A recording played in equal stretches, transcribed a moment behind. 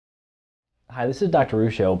Hi, this is Dr.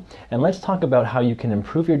 Ruscio, and let's talk about how you can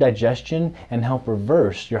improve your digestion and help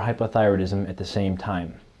reverse your hypothyroidism at the same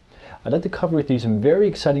time. I'd like to cover with you some very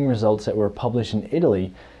exciting results that were published in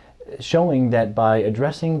Italy showing that by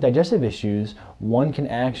addressing digestive issues, one can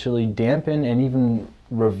actually dampen and even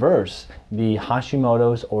reverse the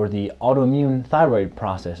Hashimoto's or the autoimmune thyroid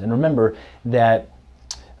process. And remember that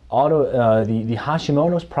the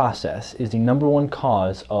Hashimoto's process is the #1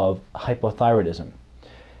 cause of hypothyroidism.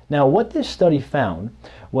 Now, what this study found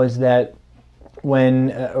was that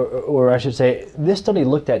or I should say, this study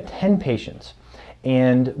looked at 10 patients,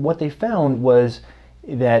 and what they found was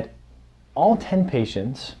that all 10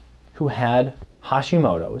 patients who had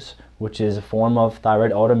Hashimoto's, which is a form of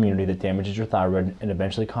thyroid autoimmunity that damages your thyroid and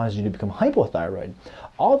eventually causes you to become hypothyroid,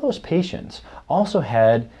 all those patients also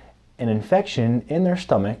had an infection in their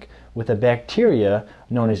stomach with a bacteria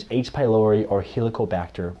known as H. pylori or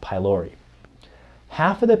Helicobacter pylori.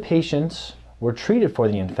 Half of the patients were treated for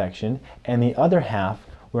the infection and the other half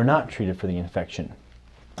were not treated for the infection.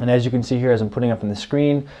 And as you can see here, as I'm putting up on the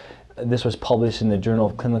screen, this was published in the Journal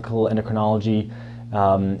of Clinical Endocrinology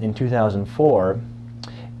in 2004,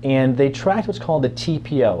 and they tracked what's called the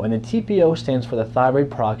TPO, and the TPO stands for the thyroid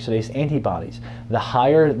peroxidase antibodies. The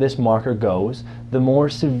higher this marker goes, the more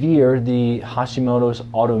severe the Hashimoto's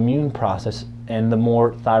autoimmune process and the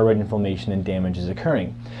more thyroid inflammation and damage is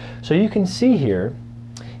occurring. So you can see here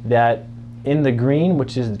that in the green,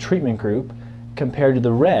 which is the treatment group, compared to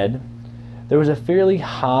the red, there was a fairly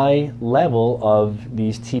high level of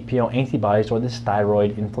these TPO antibodies or this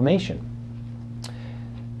thyroid inflammation.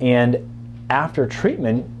 And after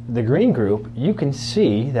treatment, the green group, you can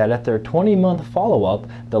see that at their 20-month follow-up,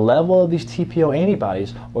 the level of these TPO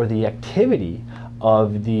antibodies or the activity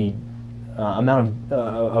of the amount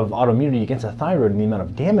of autoimmunity against the thyroid and the amount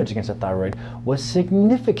of damage against the thyroid was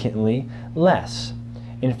significantly less.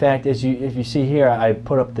 In fact, if you see here, I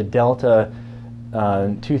put up the delta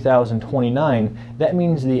 2029. That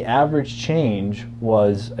means the average change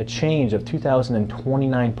was a change of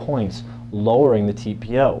 2,029 points, lowering the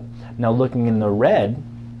TPO. Now looking in the red,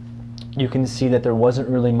 you can see that there wasn't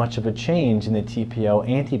really much of a change in the TPO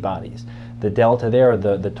antibodies. The delta there,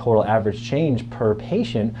 the total average change per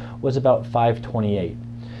patient, was about 528.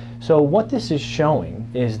 So what this is showing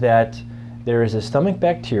is that there is a stomach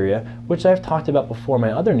bacteria, which I've talked about before in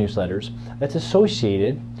my other newsletters, that's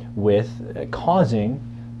associated with causing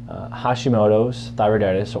Hashimoto's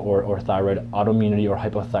thyroiditis or thyroid autoimmunity or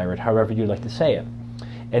hypothyroid, however you'd like to say it.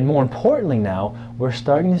 And more importantly now, we're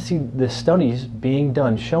starting to see the studies being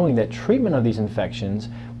done showing that treatment of these infections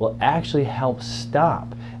will actually help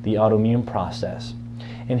stop the autoimmune process.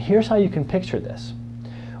 And here's how you can picture this.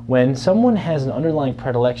 When someone has an underlying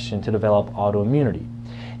predilection to develop autoimmunity,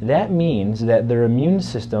 that means that their immune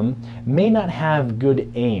system may not have good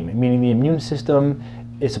aim, meaning the immune system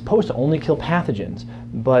is supposed to only kill pathogens,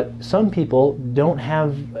 but some people don't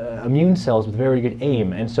have immune cells with very good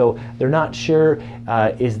aim, and so they're not sure,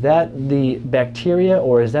 is that the bacteria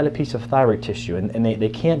or is that a piece of thyroid tissue, and they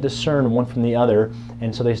can't discern one from the other,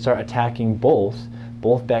 and so they start attacking both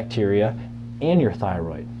bacteria and your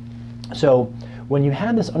thyroid. So when you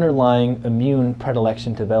have this underlying immune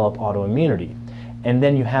predilection to develop autoimmunity, and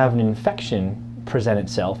then you have an infection present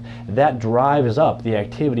itself, that drives up the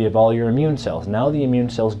activity of all your immune cells. Now the immune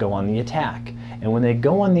cells go on the attack, and when they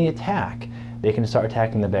go on the attack, they can start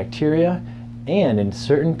attacking the bacteria, and in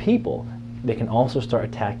certain people, they can also start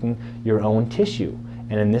attacking your own tissue.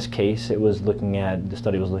 And in this case, the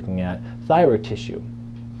study was looking at thyroid tissue.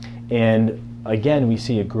 And again, we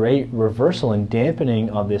see a great reversal and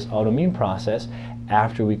dampening of this autoimmune process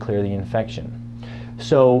after we clear the infection.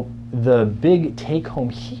 So the big take home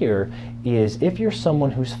here is if you're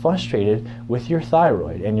someone who's frustrated with your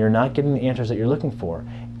thyroid and you're not getting the answers that you're looking for,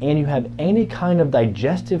 and you have any kind of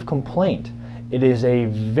digestive complaint, it is a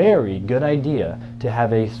very good idea to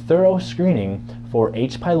have a thorough screening for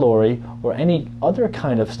H. pylori or any other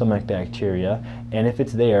kind of stomach bacteria, and if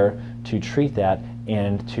it's there, to treat that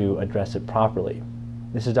and to address it properly.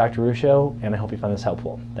 This is Dr. Ruscio, and I hope you found this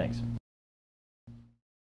helpful. Thanks.